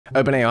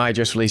OpenAI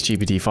just released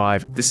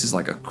GPT-5. This is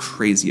like a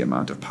crazy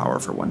amount of power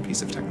for one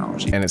piece of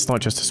technology. And it's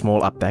not just a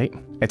small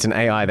update. It's an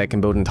AI that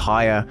can build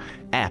entire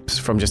apps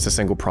from just a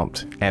single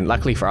prompt. And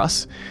luckily for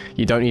us,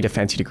 you don't need a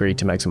fancy degree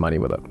to make some money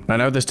with it. And I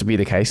know this to be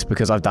the case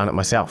because I've done it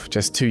myself.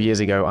 Just 2 years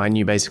ago, I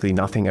knew basically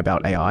nothing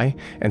about AI.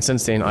 And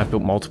since then, I've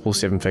built multiple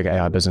 7-figure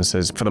AI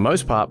businesses, for the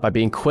most part, by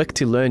being quick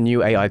to learn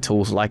new AI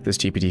tools like this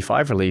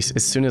GPT-5 release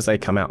as soon as they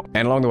come out.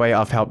 And along the way,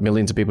 I've helped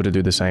millions of people to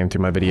do the same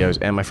through my videos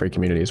and my free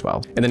community as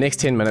well. In the next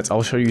 10 minutes,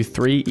 I'll show you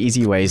 3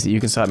 easy ways that you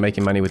can start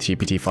making money with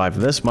GPT-5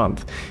 this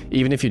month,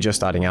 even if you're just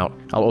starting out.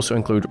 I'll also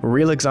include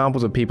real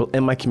examples of people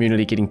in my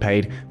community getting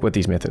paid with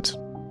these methods.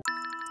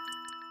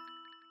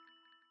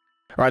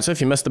 Alright, so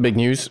if you missed the big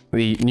news,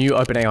 the new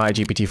OpenAI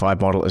GPT-5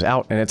 model is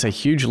out, and it's a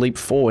huge leap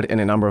forward in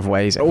a number of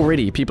ways.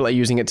 Already, people are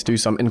using it to do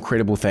some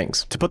incredible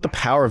things. To put the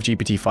power of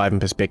GPT-5 in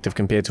perspective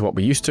compared to what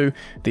we used to,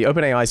 the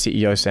OpenAI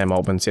CEO Sam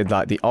Altman said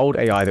that the old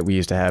AI that we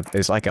used to have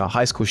is like a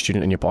high school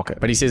student in your pocket.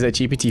 But he says that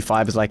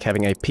GPT-5 is like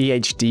having a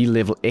PhD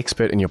level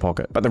expert in your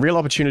pocket. But the real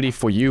opportunity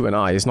for you and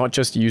I is not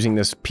just using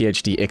this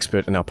PhD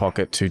expert in our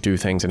pocket to do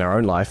things in our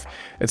own life,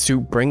 it's to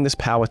bring this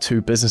power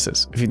to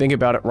businesses. If you think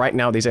about it, right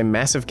now, there's a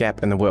massive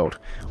gap in the world.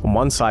 On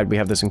one side, we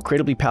have this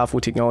incredibly powerful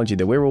technology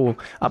that we're all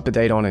up to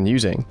date on and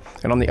using.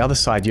 And on the other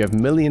side, you have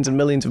millions and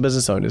millions of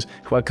business owners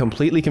who are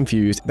completely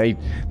confused. They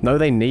know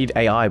they need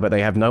AI, but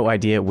they have no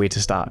idea where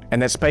to start.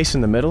 And that space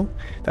in the middle,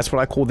 that's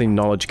what I call the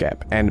knowledge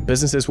gap. And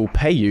businesses will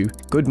pay you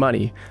good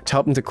money to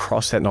help them to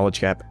cross that knowledge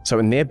gap. So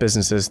in their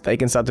businesses, they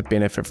can start to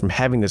benefit from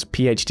having this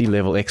PhD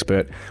level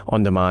expert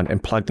on demand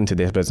and plugged into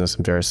their business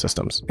in various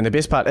systems. And the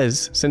best part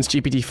is, since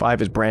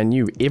GPT-5 is brand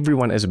new,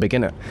 everyone is a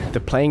beginner. The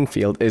playing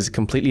field is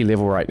completely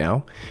level right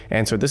now.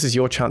 And so this is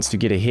your chance to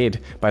get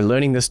ahead by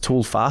learning this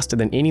tool faster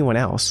than anyone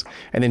else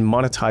and then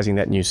monetizing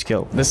that new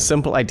skill. This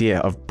simple idea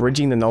of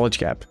bridging the knowledge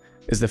gap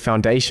is the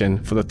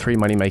foundation for the 3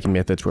 money-making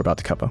methods we're about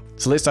to cover.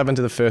 So let's dive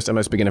into the first and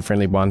most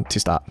beginner-friendly one to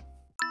start.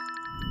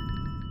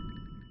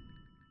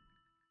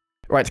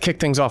 Right, to kick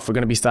things off, we're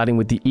going to be starting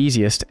with the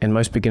easiest and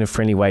most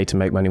beginner-friendly way to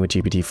make money with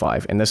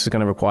GPT-5, and this is going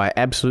to require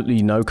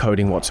absolutely no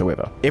coding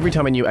whatsoever. Every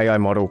time a new AI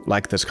model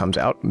like this comes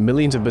out,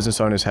 millions of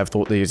business owners have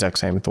thought the exact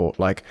same thought,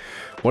 like,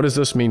 what does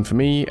this mean for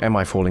me? Am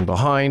I falling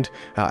behind?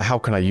 How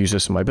can I use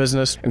this in my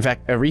business? In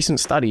fact, a recent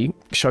study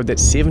showed that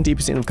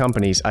 70% of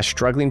companies are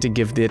struggling to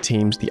give their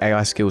teams the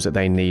AI skills that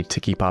they need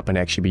to keep up and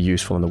actually be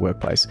useful in the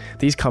workplace.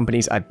 These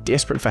companies are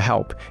desperate for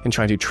help in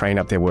trying to train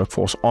up their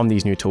workforce on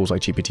these new tools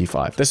like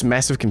GPT-5. This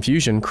massive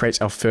confusion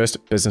creates our first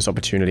business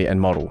opportunity and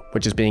model,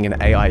 which is being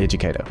an AI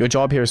educator. Your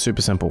job here is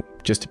super simple.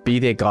 Just be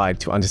their guide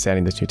to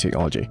understanding this new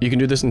technology. You can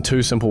do this in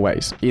 2 simple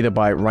ways, either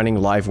by running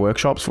live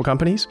workshops for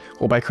companies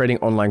or by creating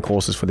online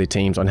courses for their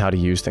teams on how to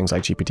use things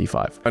like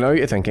GPT-5. I know what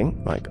you're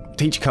thinking, like,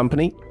 teach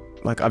company?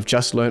 Like, I've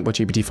just learned what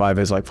GPT-5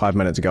 is like 5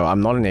 minutes ago.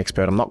 I'm not an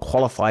expert. I'm not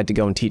qualified to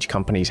go and teach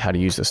companies how to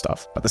use this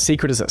stuff. But the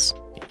secret is this.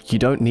 You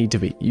don't need to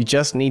be. You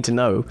just need to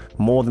know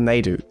more than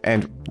they do.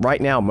 And right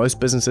now, most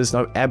businesses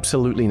know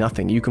absolutely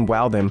nothing. You can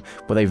wow them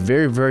with a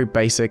very, very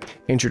basic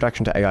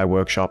introduction to AI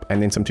workshop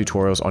and then some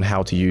tutorials on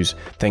how to use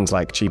things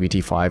like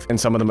GPT-5 and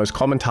some of the most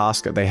common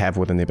tasks that they have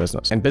within their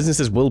business. And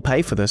businesses will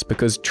pay for this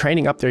because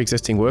training up their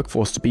existing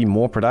workforce to be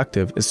more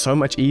productive is so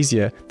much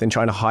easier than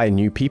trying to hire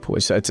new people.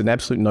 So it's an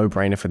absolute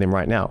no-brainer for them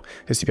right now,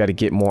 is to be able to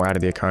get more out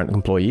of their current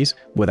employees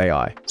with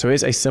AI. So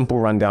here's a simple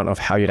rundown of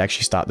how you'd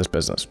actually start this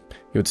business.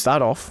 You would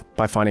start off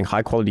by finding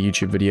high-quality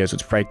YouTube videos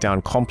which break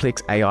down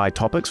complex AI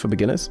topics for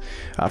beginners.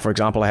 For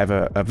example, I have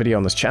a video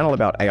on this channel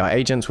about AI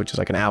agents, which is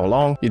like an hour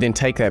long. You then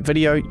take that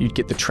video, you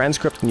get the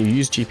transcript, and you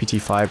use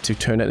GPT-5 to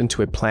turn it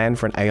into a plan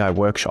for an AI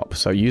workshop.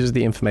 So it uses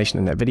the information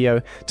in that video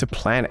to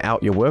plan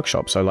out your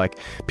workshop. So like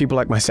people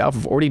like myself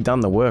have already done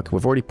the work,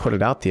 we've already put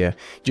it out there.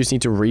 You just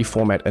need to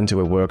reformat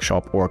into a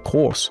workshop or a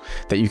course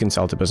that you can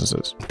sell to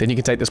businesses. Then you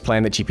can take this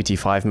plan that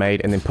GPT-5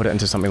 made and then put it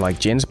into something like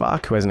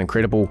Genspark, who has an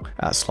incredible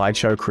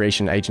slideshow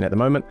creation agent at the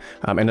moment,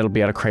 and it'll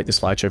be able to create the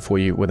slideshow for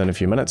you within a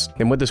few minutes.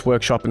 Then with this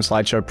workshop and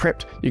slideshow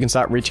prepped, you can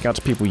start reaching out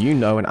to people you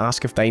know and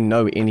ask if they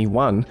know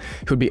anyone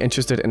who'd be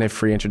interested in a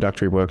free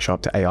introductory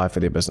workshop to AI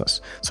for their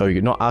business. So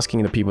you're not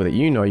asking the people that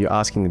you know, you're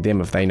asking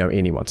them if they know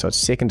anyone. So it's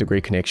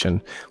second-degree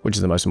connection, which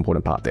is the most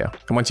important part there.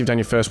 And once you've done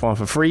your first one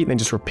for free, then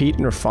just repeat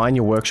and refine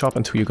your workshop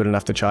until you're good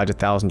enough to charge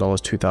 $1,000,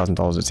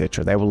 $2,000,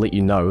 etc. They will let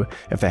you know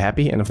if they're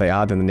happy, and if they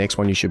are, then the next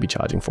one you should be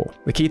charging for.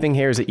 The key thing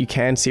here is that you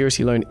can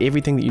seriously learn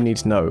everything that you need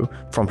to know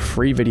from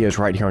free videos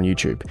right here on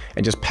YouTube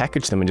and just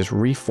package them and just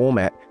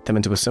reformat them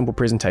into a simple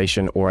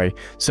presentation or a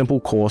simple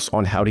course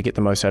on how to get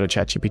the most out of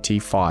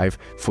ChatGPT-5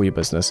 for your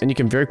business. And you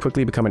can very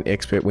quickly become an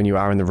expert when you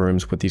are in the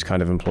rooms with these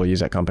kind of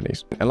employees at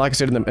companies. And like I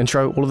said in the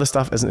intro, all of this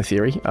stuff isn't a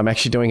theory. I'm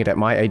actually doing it at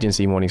my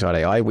agency, Morningside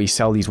AI. We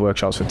sell these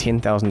workshops for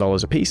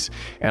 $10,000 a piece.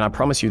 And I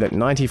promise you that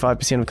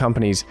 95% of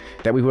companies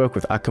that we work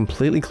with are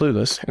completely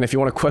clueless. And if you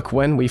want a quick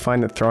win, we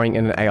find that throwing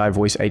in an AI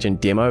voice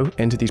agent demo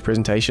into these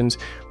presentations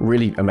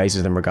really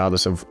amazes them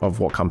regardless of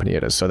what company company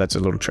it is. So that's a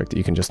little trick that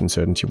you can just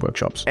insert into your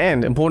workshops.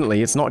 And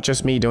importantly, it's not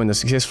just me doing this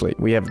successfully.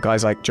 We have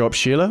guys like Job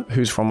Sheila,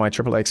 who's from my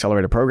AAA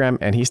Accelerator program,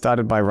 and he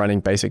started by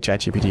running basic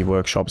ChatGPT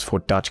workshops for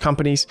Dutch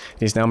companies.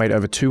 He's now made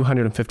over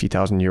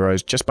 250,000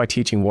 euros just by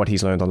teaching what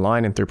he's learned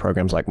online and through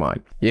programs like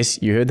mine.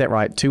 Yes, you heard that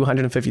right,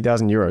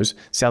 250,000 euros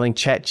selling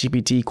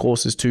ChatGPT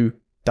courses to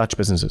Dutch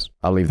businesses.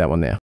 I'll leave that one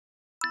there.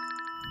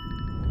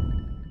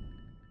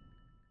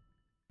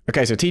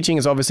 Okay, so teaching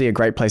is obviously a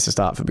great place to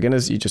start for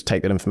beginners. You just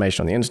take that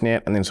information on the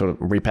internet and then sort of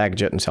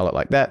repackage it and sell it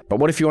like that. But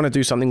what if you want to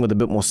do something with a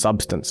bit more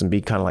substance and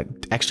be kind of like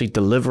actually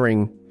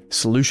delivering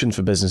solutions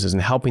for businesses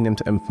and helping them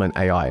to implement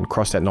AI and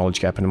cross that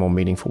knowledge gap in a more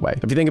meaningful way?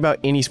 If you think about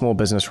any small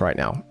business right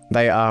now,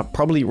 they are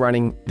probably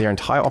running their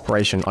entire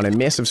operation on a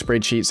mess of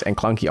spreadsheets and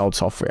clunky old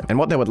software. And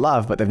what they would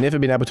love, but they've never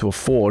been able to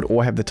afford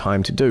or have the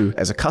time to do,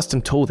 is a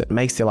custom tool that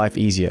makes their life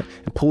easier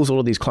and pulls all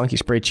of these clunky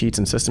spreadsheets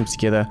and systems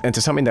together into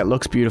something that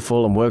looks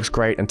beautiful and works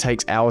great and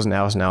takes hours and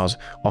hours and hours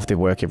off their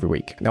work every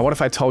week. Now, what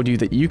if I told you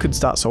that you could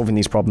start solving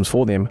these problems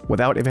for them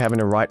without ever having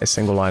to write a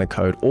single line of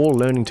code or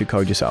learning to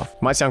code yourself?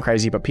 It might sound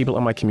crazy, but people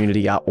in my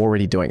community are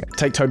already doing it.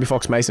 Take Toby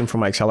Fox Mason from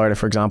my accelerator,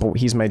 for example.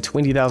 He's made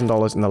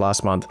 $20,000 in the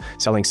last month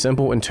selling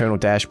simple internal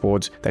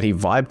dashboards that he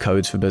vibe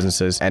codes for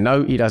businesses. And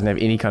no, he doesn't have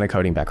any kind of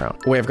coding background.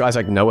 Or we have guys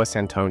like Noah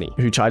Santoni,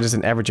 who charges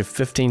an average of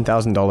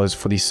 $15,000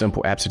 for these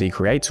simple apps that he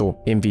creates, or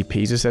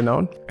MVPs as they're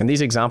known. And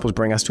these examples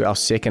bring us to our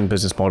second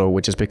business model,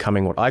 which is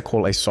becoming what I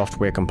call a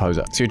software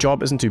composer. So your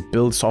job isn't to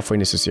build software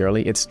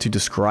necessarily, it's to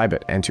describe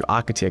it and to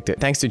architect it.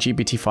 Thanks to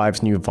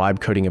GPT-5's new vibe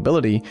coding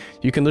ability,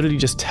 you can literally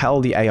just tell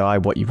the AI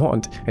what you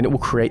want and it will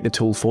create the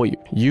tool for you.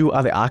 You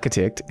are the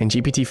architect and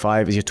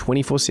GPT-5 is your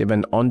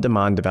 24/7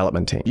 on-demand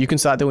development team. You can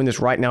start doing this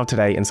right now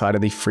today inside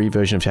of the free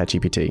version of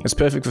ChatGPT. It's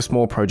perfect for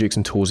small projects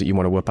and tools that you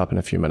want to whip up in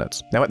a few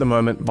minutes. Now at the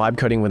moment, vibe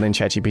coding within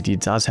ChatGPT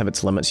does have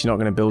its limits. You're not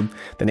going to build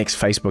the next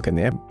Facebook in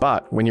there,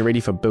 but when you're ready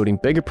for building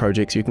bigger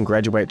projects, you can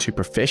graduate to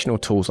professional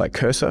tools like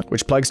Cursor,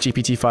 which plugs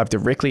GPT-5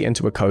 directly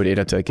into a code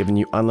editor, giving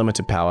you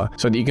unlimited power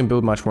so that you can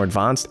build much more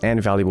advanced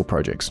and valuable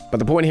projects. But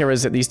the point here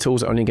is that these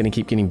tools are only going to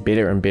keep getting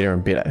better and better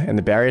and better, and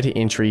the barrier to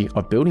entry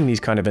of building these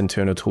kind of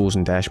internal tools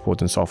and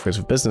dashboards and softwares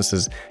for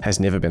businesses has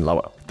never been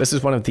lower. This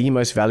is one of the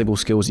most valuable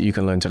skills that you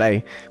can learn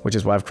today, which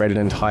is why I've created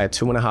an entire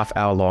 2.5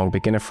 hour long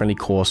beginner-friendly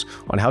course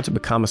on how to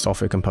become a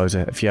software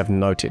composer if you have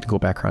no technical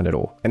background at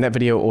all. And that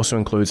video also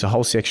includes a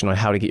whole section on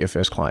how to get your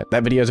first client.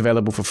 That video is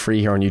available for free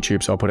here on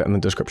YouTube, so I'll put it in the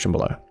description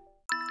below.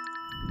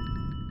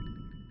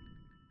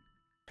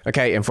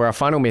 Okay, and for our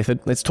final method,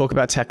 let's talk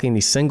about tackling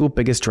the single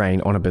biggest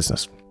drain on a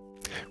business: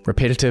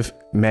 repetitive,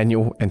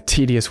 manual, and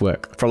tedious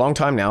work. For a long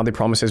time now, the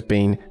promise has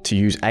been to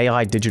use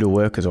AI digital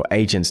workers or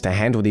agents to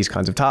handle these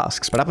kinds of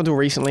tasks. But up until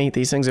recently,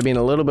 these things have been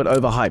a little bit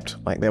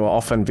overhyped. Like, they were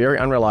often very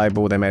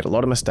unreliable, they made a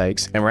lot of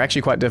mistakes, and were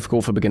actually quite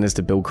difficult for beginners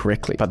to build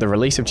correctly. But the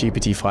release of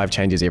GPT-5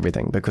 changes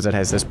everything because it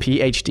has this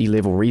PhD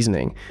level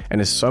reasoning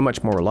and is so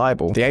much more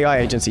reliable. The AI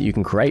agents that you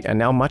can create are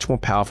now much more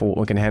powerful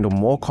and can handle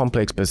more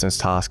complex business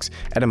tasks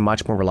at a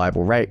much more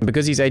reliable rate. And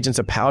because these agents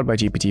are powered by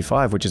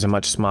GPT-5, which is a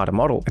much smarter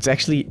model, it's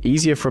actually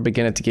easier for a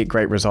beginner to get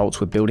great results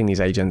with building these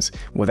agents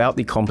without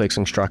the complex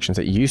instructions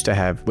that you used to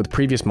have with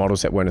previous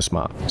models that weren't as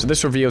smart. So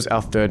this reveals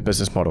our third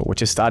business model,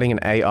 which is starting an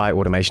AI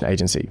automation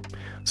agency.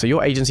 So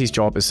your agency's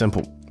job is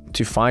simple: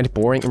 to find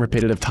boring and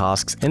repetitive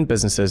tasks in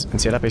businesses and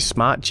set up a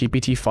smart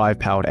GPT-5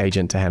 powered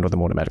agent to handle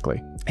them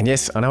automatically. And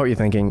yes, I know what you're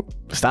thinking.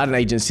 Start an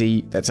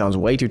agency? That sounds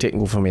way too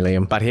technical for me,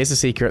 Liam. But here's the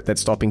secret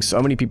that's stopping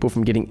so many people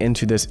from getting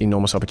into this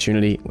enormous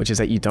opportunity, which is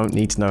that you don't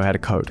need to know how to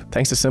code.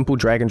 Thanks to simple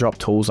drag and drop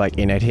tools like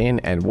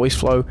N8N and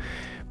VoiceFlow,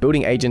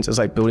 building agents is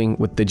like building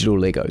with digital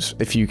Legos.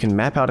 If you can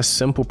map out a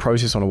simple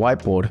process on a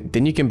whiteboard,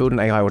 then you can build an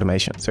AI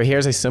automation. So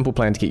here's a simple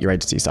plan to get your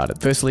agency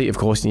started. Firstly, of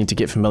course, you need to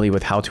get familiar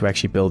with how to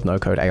actually build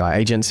no-code AI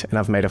agents, and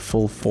I've made a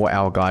full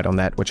 4-hour guide on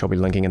that, which I'll be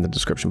linking in the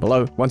description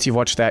below. Once you've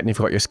watched that and you've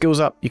got your skills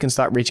up, you can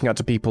start reaching out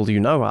to people you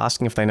know,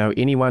 asking if they know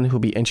anyone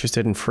who'll be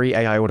interested in free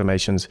AI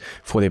automations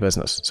for their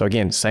business. So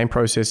again, same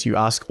process. You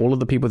ask all of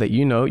the people that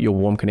you know, your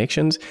warm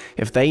connections,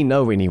 if they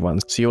know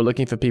anyone. So you're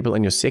looking for people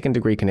in your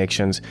second-degree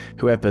connections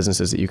who have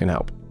businesses that you can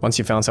help. Once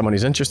you've found someone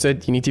who's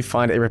interested, you need to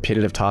find a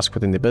repetitive task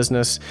within their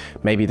business.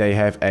 Maybe they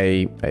have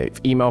a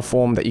email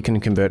form that you can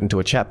convert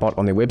into a chatbot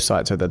on their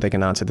website so that they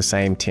can answer the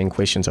same 10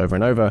 questions over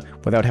and over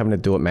without having to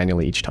do it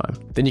manually each time.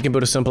 Then you can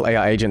build a simple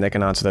AI agent that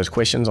can answer those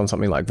questions on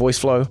something like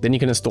VoiceFlow. Then you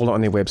can install it on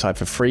their website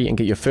for free and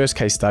get your first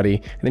case study,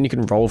 and then you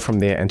can roll from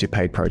there into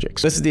paid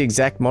projects. This is the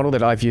exact model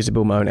that I've used to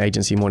build my own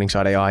agency,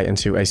 Morningside AI,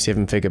 into a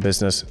 7-figure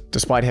business,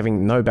 despite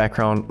having no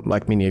background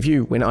like many of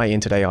you when I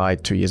entered AI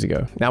 2 years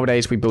ago.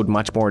 Nowadays, we build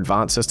much more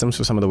advanced systems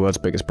for some of the world's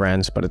biggest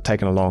brands, but it's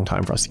taken a long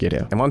time for us to get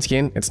here. And once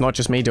again, it's not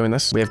just me doing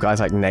this. We have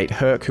guys like Nate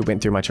Herc, who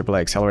went through my AAA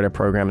Accelerator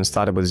program and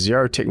started with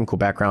zero technical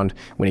background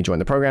when he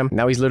joined the program.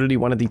 Now he's literally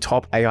one of the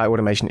top AI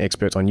automation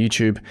experts on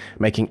YouTube,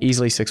 making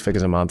easily 6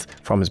 figures a month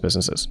from his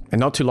businesses. And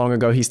not too long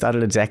ago, he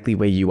started exactly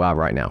where you are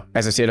right now.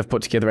 As I said, I've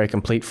put together a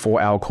complete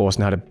 4-hour course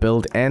on how to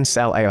build and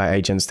sell AI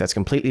agents that's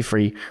completely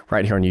free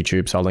right here on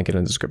YouTube, so I'll link it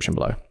in the description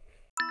below.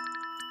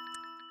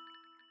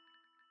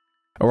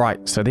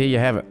 Alright, so there you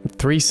have it.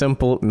 3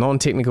 simple,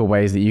 non-technical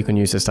ways that you can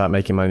use to start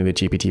making money with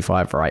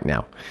GPT-5 right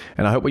now.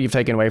 And I hope what you've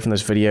taken away from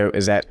this video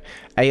is that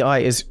AI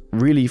is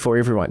really for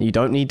everyone. You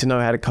don't need to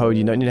know how to code,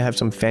 you don't need to have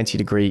some fancy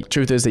degree.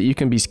 Truth is that you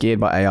can be scared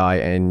by AI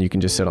and you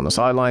can just sit on the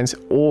sidelines,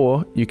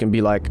 or you can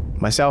be like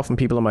myself and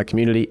people in my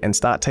community and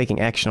start taking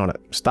action on it.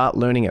 Start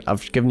learning it.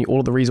 I've given you all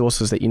of the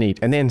resources that you need,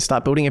 and then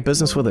start building a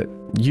business with it.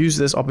 Use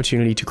this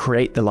opportunity to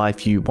create the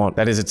life you want.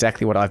 That is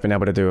exactly what I've been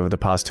able to do over the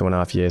past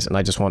 2.5 years, and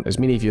I just want as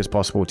many of you as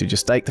possible to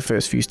just take the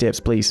first few steps,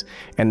 please,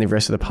 and the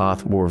rest of the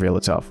path will reveal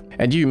itself.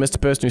 And you,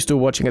 Mr. Person who's still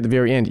watching at the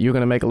very end, you're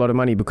going to make a lot of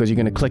money because you're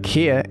going to click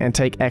here and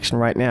take action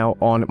right now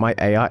on my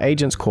AI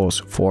agents course,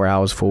 4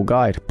 hours full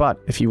guide. But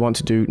if you want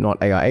to do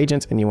not AI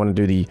agents and you want to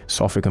do the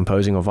software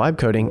composing or vibe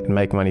coding and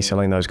make money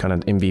selling those kind of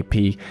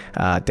MVP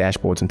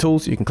dashboards and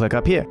tools, you can click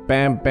up here.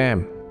 Bam,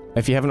 bam.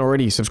 If you haven't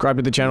already, subscribe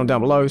to the channel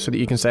down below so that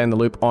you can stay in the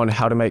loop on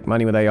how to make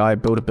money with AI,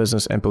 build a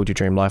business, and build your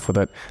dream life with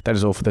it. That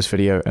is all for this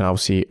video, and I'll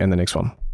see you in the next one.